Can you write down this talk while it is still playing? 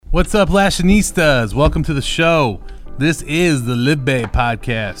What's up, Lashinistas? Welcome to the show. This is the Live Bay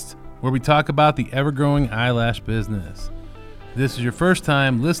podcast, where we talk about the ever-growing eyelash business. If this is your first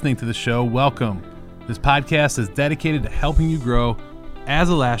time listening to the show, welcome. This podcast is dedicated to helping you grow as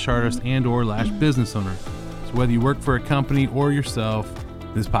a lash artist and or lash business owner. So whether you work for a company or yourself,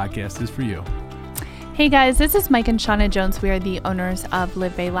 this podcast is for you. Hey guys, this is Mike and Shauna Jones. We are the owners of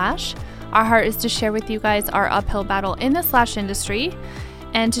Live Bay Lash. Our heart is to share with you guys our uphill battle in this lash industry,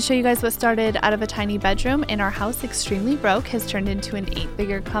 and to show you guys what started out of a tiny bedroom in our house, extremely broke, has turned into an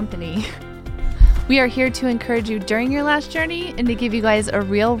 8-figure company. We are here to encourage you during your lash journey and to give you guys a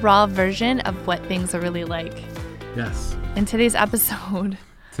real raw version of what things are really like. Yes. In today's episode,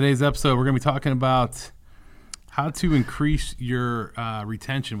 we're going to be talking about how to increase your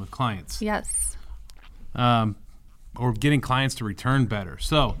retention with clients. yes. Or getting clients to return better.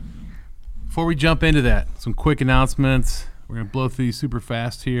 So before we jump into that, some quick announcements. We're going to blow through these super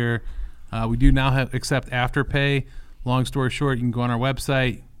fast here. We do now accept Afterpay. Long story short, you can go on our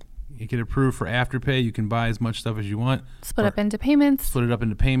website. You get approved for Afterpay. You can buy as much stuff as you want. Split up into payments. Split it up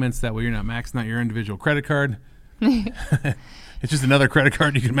into payments. That way you're not maxing out your individual credit card. It's just another credit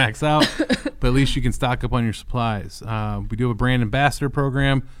card you can max out, but at least you can stock up on your supplies. We do have a brand ambassador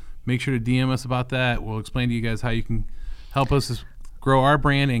program. Make sure to DM us about that. We'll explain to you guys how you can help us grow our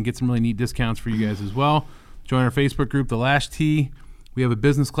brand and get some really neat discounts for you guys as well. Join our Facebook group, The Lash Tea. We have a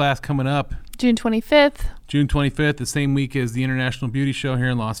business class coming up. June 25th. June 25th, the same week as the International Beauty Show here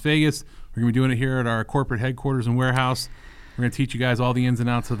in Las Vegas. We're going to be doing it here at our corporate headquarters and warehouse. We're going to teach you guys all the ins and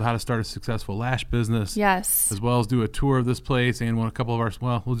outs of how to start a successful lash business. Yes. As well as do a tour of this place and a couple of our,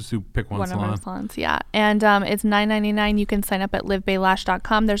 we'll just pick one salon. One of our salons, yeah. And it's $9.99. You can sign up at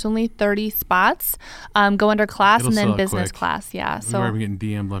livebaylash.com. There's only 30 spots. Go under class. It'll and then sell business quick. class. Yeah. We've already been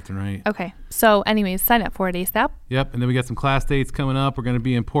getting DM'd left and right. Okay. So anyways, sign up for it ASAP. Yep. And then we got some class dates coming up. We're going to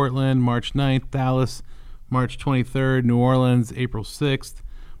be in Portland, March 9th, Dallas, March 23rd, New Orleans, April 6th,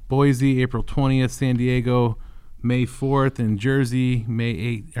 Boise, April 20th, San Diego, May 4th, and Jersey,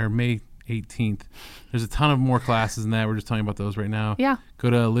 May 18th. There's a ton of more classes than that. We're just talking about those right now. Yeah. Go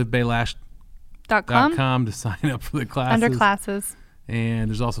to livebaylash.com to sign up for the classes. Under classes. And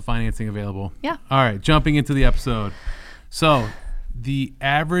there's also financing available. Yeah. All right, jumping into the episode. So the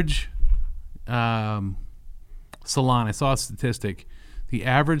average salon, I saw a statistic. The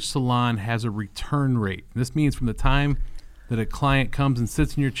average salon has a return rate. This means from the time that a client comes and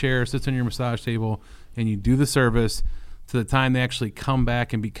sits in your chair, sits on your massage table, and you do the service to the time they actually come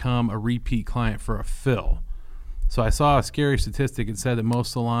back and become a repeat client for a fill. So I saw a scary statistic. It said that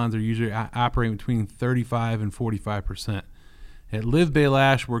most salons are usually operating between 35 and 45%. At Live Bay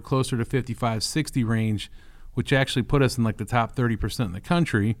Lash, we're closer to 55-60 range, which actually put us in like the top 30% in the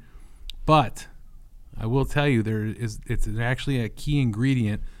country. But I will tell you, it's actually a key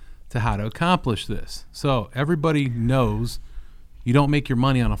ingredient to how to accomplish this. So everybody knows you don't make your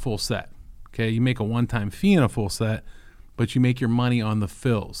money on a full set. Okay, you make a one-time fee in a full set, but you make your money on the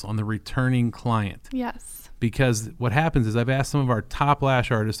fills, on the returning client. Yes. Because what happens is I've asked some of our top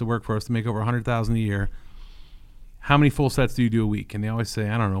lash artists to work for us to make over $100,000 a year, how many full sets do you do a week? And they always say,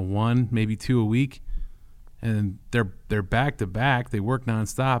 I don't know, 1, maybe 2 a week. And they're back to back. They work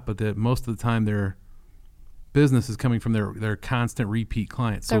nonstop, but most of the time their business is coming from their constant repeat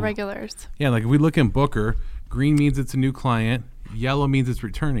clients. They're regulars. Yeah, like if we look in Booker, green means it's a new client, yellow means it's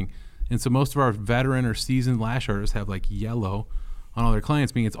returning. And so most of our veteran or seasoned lash artists have like yellow on all their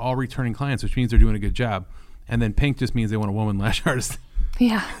clients, meaning it's all returning clients, which means they're doing a good job. And then pink just means they want a woman lash artist.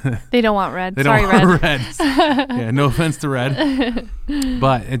 Yeah, they don't want red. They Sorry, don't want red. Yeah, no offense to red.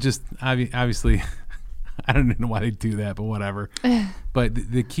 But it just, obviously, I don't know why they do that, but whatever. But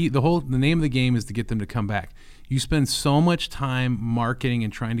the key, the name of the game is to get them to come back. You spend so much time marketing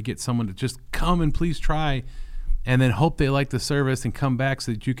and trying to get someone to just come and please try, and then hope they like the service and come back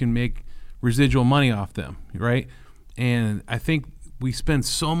so that you can make residual money off them, right? And I think we spend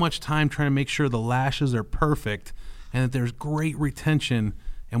so much time trying to make sure the lashes are perfect and that there's great retention,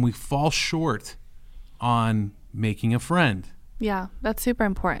 and we fall short on making a friend. Yeah, that's super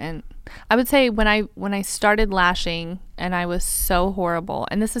important. I would say when I started lashing and I was so horrible,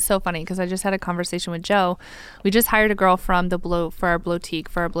 and this is so funny because I just had a conversation with Joe. We just hired a girl from for our boutique,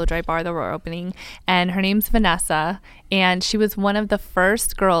 for our blow dry bar that we're opening, and her name's Vanessa, and she was one of the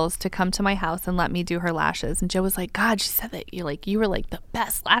first girls to come to my house and let me do her lashes. And Joe was like, God, she said that you were like the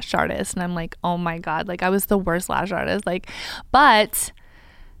best lash artist, and I'm like, oh my God, like I was the worst lash artist, but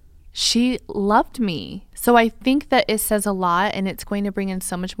she loved me. So I think that it says a lot, and it's going to bring in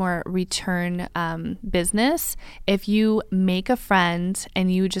so much more return business if you make a friend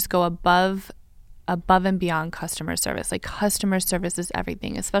and you just go above above and beyond customer service. Like customer service is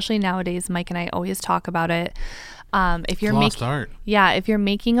everything, especially nowadays. Mike and I always talk about it. If you're if you're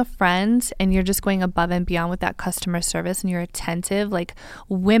making a friend and you're just going above and beyond with that customer service and you're attentive, like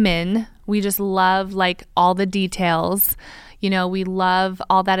women, we just love like all the details. You know, we love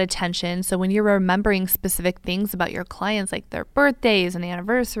all that attention. So when you're remembering specific things about your clients, like their birthdays and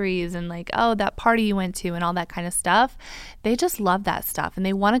anniversaries and like, oh, that party you went to and all that kind of stuff, they just love that stuff. And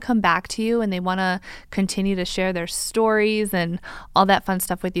they want to come back to you and they want to continue to share their stories and all that fun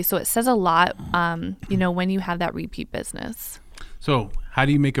stuff with you. So it says a lot, you know, when you have that repeat business. So how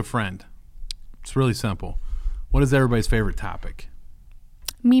do you make a friend? It's really simple. What is everybody's favorite topic?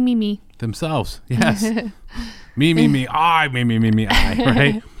 Me. Themselves. Yes. me, I, me, I,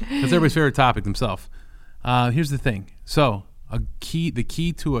 right? That's everybody's favorite topic, themselves. Here's the thing. So the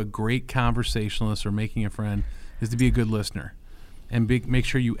key to a great conversationalist or making a friend is to be a good listener and make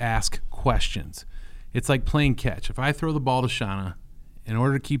sure you ask questions. It's like playing catch. If I throw the ball to Shauna, in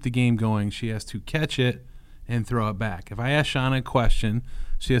order to keep the game going, she has to catch it and throw it back. If I ask Shauna a question,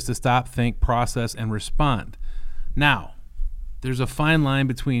 she has to stop, think, process, and respond. Now, there's a fine line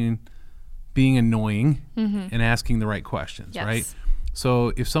between being annoying and asking the right questions, right?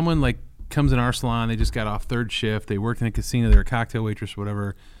 So if someone like comes in our salon, they just got off third shift, they worked in a casino, they're a cocktail waitress or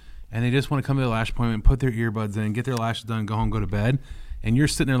whatever, and they just want to come to the lash appointment, put their earbuds in, get their lashes done, go home, go to bed, and you're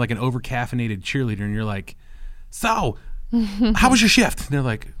sitting there like an over-caffeinated cheerleader, and you're like, so, how was your shift? And they're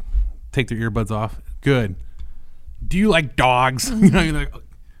like, take their earbuds off. Good. Do you like dogs? You know, you're like,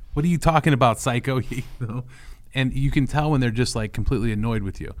 what are you talking about, psycho? You know? And you can tell when they're just like completely annoyed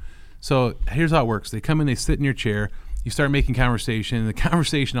with you. So here's how it works. They come in, they sit in your chair, you start making conversation. The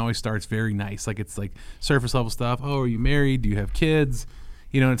conversation always starts very nice. Like it's like surface level stuff. Oh, are you married? Do you have kids?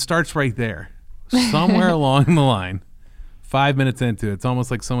 You know, it starts right there. Somewhere along the line, 5 minutes into it, it's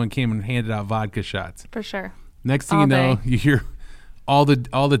almost like someone came and handed out vodka shots. For sure. Next thing you know, you hear all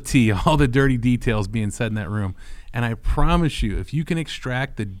the tea, all the dirty details being said in that room. And I promise you, if you can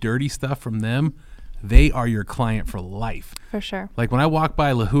extract the dirty stuff from them, they are your client for life. For sure. Like when I walk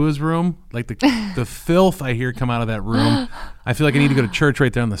by Lahua's room, like the filth I hear come out of that room, I feel like I need to go to church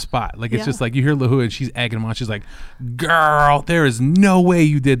right there on the spot. Like it's just like you hear Lahua and she's egging him on. She's like, girl, there is no way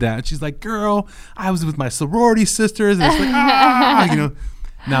you did that. And she's like, girl, I was with my sorority sisters. And it's like, you know.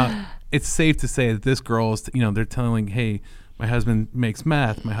 Now, it's safe to say that this girl is, you know, they're telling, hey, my husband makes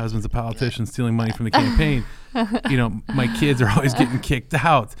meth. My husband's a politician stealing money from the campaign. You know, my kids are always getting kicked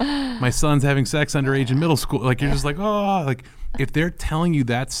out. My son's having sex underage in middle school. Like, you're just like, oh, like if they're telling you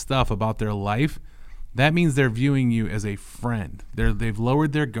that stuff about their life, that means they're viewing you as a friend. They've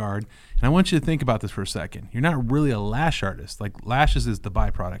lowered their guard. And I want you to think about this for a second. You're not really a lash artist. Like lashes is the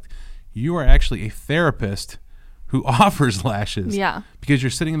byproduct. You are actually a therapist who offers lashes. Yeah. Because you're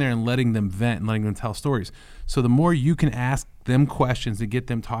sitting there and letting them vent and letting them tell stories. So the more you can ask them questions and get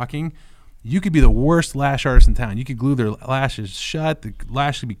them talking, you could be the worst lash artist in town. You could glue their lashes shut. The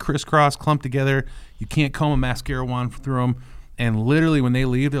lash could be crisscross, clumped together. You can't comb a mascara wand through them. And literally when they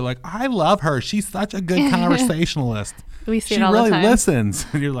leave, they're like, I love her. She's such a good conversationalist. We see she it all really the time. Listens.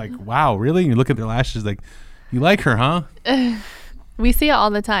 And you're like, wow, really? And you look at their lashes like, you like her, huh? We see it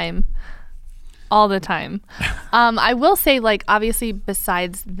all the time. All the time. I will say, like, obviously,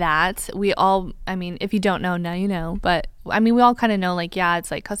 besides that, we all, I mean, if you don't know, now you know, but I mean, we all kind of know, like, yeah,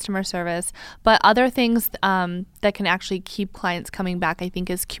 it's like customer service, but other things that can actually keep clients coming back, I think,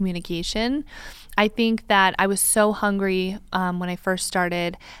 is communication. I think that I was so hungry when I first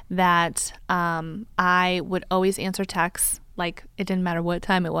started that I would always answer texts. Like, it didn't matter what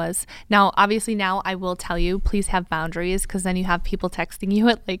time it was. Now, obviously, now I will tell you, please have boundaries, because then you have people texting you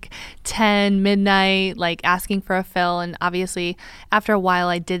at like 10, midnight, like asking for a fill. And obviously, after a while,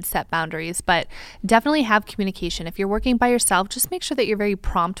 I did set boundaries, but definitely have communication. If you're working by yourself, just make sure that you're very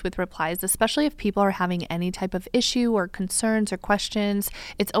prompt with replies, especially if people are having any type of issue or concerns or questions.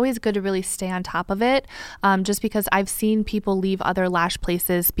 It's always good to really stay on top of it, just because I've seen people leave other lash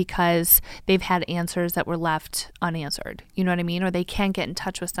places because they've had answers that were left unanswered. You know what I mean? Or they can't get in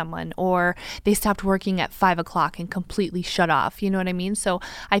touch with someone, or they stopped working at 5 o'clock and completely shut off. You know what I mean? So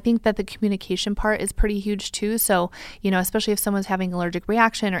I think that the communication part is pretty huge too. So, you know, especially if someone's having allergic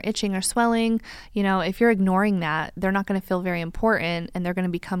reaction or itching or swelling, you know, if you're ignoring that, they're not going to feel very important and they're going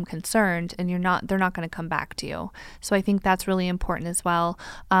to become concerned, and they're not going to come back to you. So I think that's really important as well.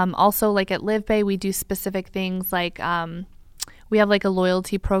 Also, like at Live Bay, we do specific things like, we have like a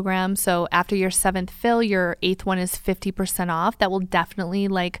loyalty program. So after your 7th fill, your 8th one is 50% off. That will definitely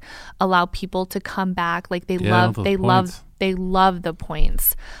like allow people to come back. Like they love They love the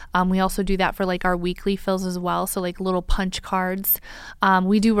points. We also do that for like our weekly fills as well. So like little punch cards.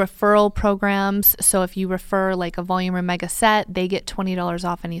 We do referral programs. So if you refer like a volume or mega set, they get $20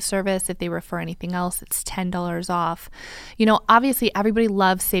 off any service. If they refer anything else, it's $10 off. You know, obviously everybody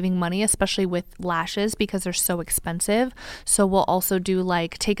loves saving money, especially with lashes because they're so expensive. So we'll also do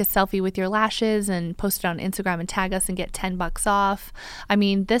like take a selfie with your lashes and post it on Instagram and tag us and get $10 off. I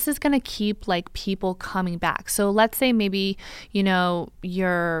mean, this is going to keep like people coming back. So let's say maybe, you know,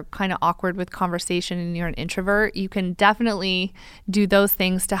 you're kind of awkward with conversation and you're an introvert. You can definitely do those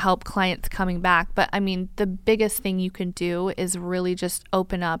things to help clients coming back. But I mean, the biggest thing you can do is really just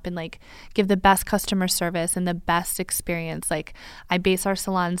open up and like give the best customer service and the best experience. Like I base our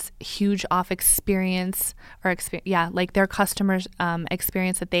salons huge off experience like their customers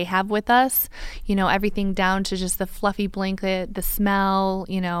experience that they have with us, you know, everything down to just the fluffy blanket, the smell,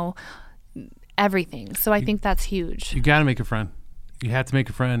 you know, everything. So I think that's huge. You got to make a friend. You have to make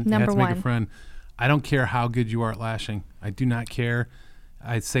a friend. Number you have to one. make a friend. I don't care how good you are at lashing. I do not care.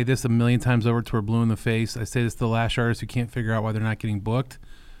 I say this a million times over to her blue in the face. I say this to the lash artists who can't figure out why they're not getting booked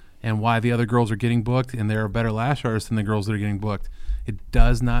and why the other girls are getting booked and they're a better lash artist than the girls that are getting booked. It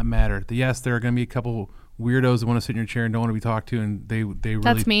does not matter. Yes, there are going to be a couple weirdos that want to sit in your chair and don't want to be talked to, and they really,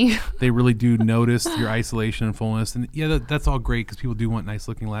 that's me. They really do notice your isolation and fullness. And yeah, that's all great because people do want nice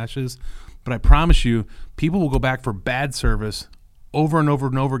looking lashes. But I promise you, people will go back for bad service over and over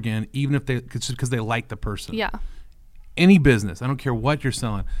and over again, even if it's just because they like the person. Yeah. Any business, I don't care what you're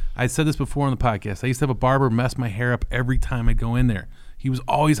selling. I said this before on the podcast. I used to have a barber mess my hair up every time I'd go in there. He was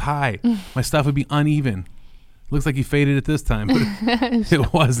always high. My stuff would be uneven. Looks like he faded it this time, but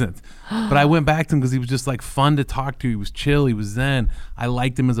it wasn't. But I went back to him because he was just like fun to talk to. He was chill. He was zen. I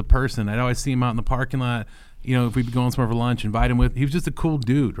liked him as a person. I'd always see him out in the parking lot. You know, if we'd be going somewhere for lunch, invite him with. He was just a cool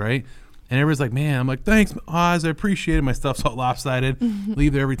dude, right? And everybody's like, man, I'm like, thanks, Oz. I appreciate it. My stuff's all lopsided.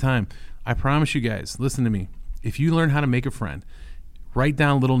 Leave there every time. I promise you guys, listen to me. If you learn how to make a friend, write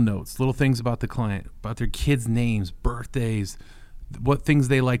down little notes, little things about the client, about their kids' names, birthdays, what things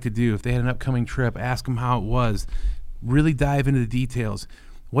they like to do. If they had an upcoming trip, ask them how it was. Really dive into the details.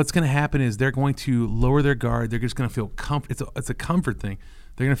 What's going to happen is they're going to lower their guard. They're just going to feel comfortable. It's a comfort thing.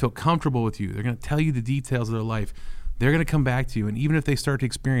 They're going to feel comfortable with you. They're going to tell you the details of their life. They're going to come back to you. And even if they start to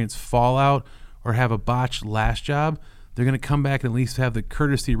experience fallout or have a botched lash job, they're going to come back and at least have the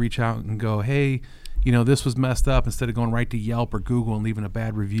courtesy to reach out and go, hey, you know, this was messed up, instead of going right to Yelp or Google and leaving a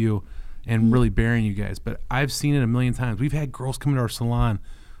bad review and really burying you guys. But I've seen it a million times. We've had girls come into our salon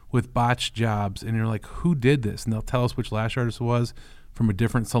with botched jobs, and you're like, who did this? And they'll tell us which lash artist it was from a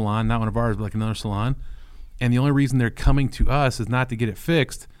different salon, not one of ours, but like another salon. And the only reason they're coming to us is not to get it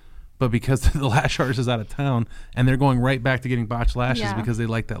fixed, but because the lash artist is out of town, and they're going right back to getting botched lashes because they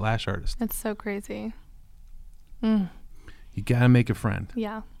like that lash artist. That's so crazy. You got to make a friend.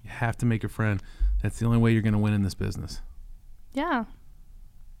 Yeah. You have to make a friend. That's the only way you're going to win in this business. Yeah.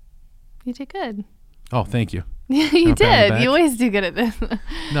 You did good. Oh, thank you. You did. You always do good at this.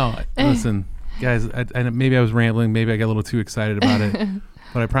 No, listen, guys, I maybe I was rambling. Maybe I got a little too excited about it.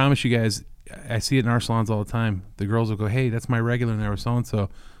 But I promise you guys, I see it in our salons all the time. The girls will go, hey, that's my regular in there with so-and-so.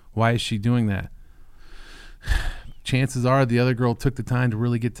 Why is she doing that? Chances are the other girl took the time to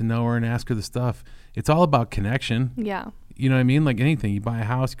really get to know her and ask her the stuff. It's all about connection. Yeah. You know what I mean? Like anything. You buy a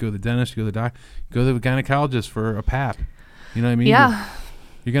house, you go to the dentist, you go to the doctor, go to the gynecologist for a pap. You know what I mean? Yeah.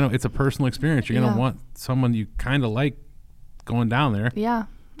 You're gonna. It's a personal experience. You're gonna want someone you kind of like going down there. Yeah,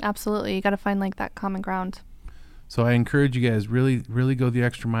 absolutely. You got to find like that common ground. So I encourage you guys, really, really go the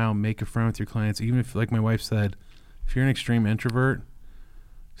extra mile. Make a friend with your clients. Even if, like my wife said, if you're an extreme introvert,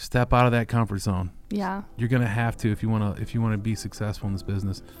 step out of that comfort zone. Yeah. You're gonna have to if you wanna be successful in this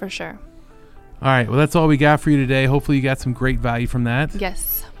business. For sure. All right. Well, that's all we got for you today. Hopefully, you got some great value from that.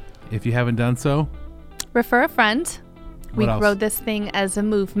 Yes. If you haven't done so, refer a friend. We else? grow this thing as a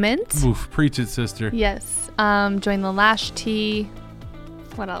movement. Oof, preach it, sister. Yes. Join the Lash Tea.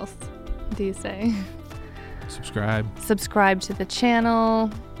 What else do you say? Subscribe to the channel.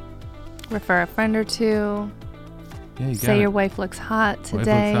 Refer a friend or two. Yeah, you got Say it. your wife looks hot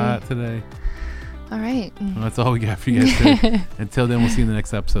today. Wife looks hot today. All right. Well, that's all we got for you guys today. Until then, we'll see you in the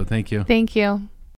next episode. Thank you. Thank you.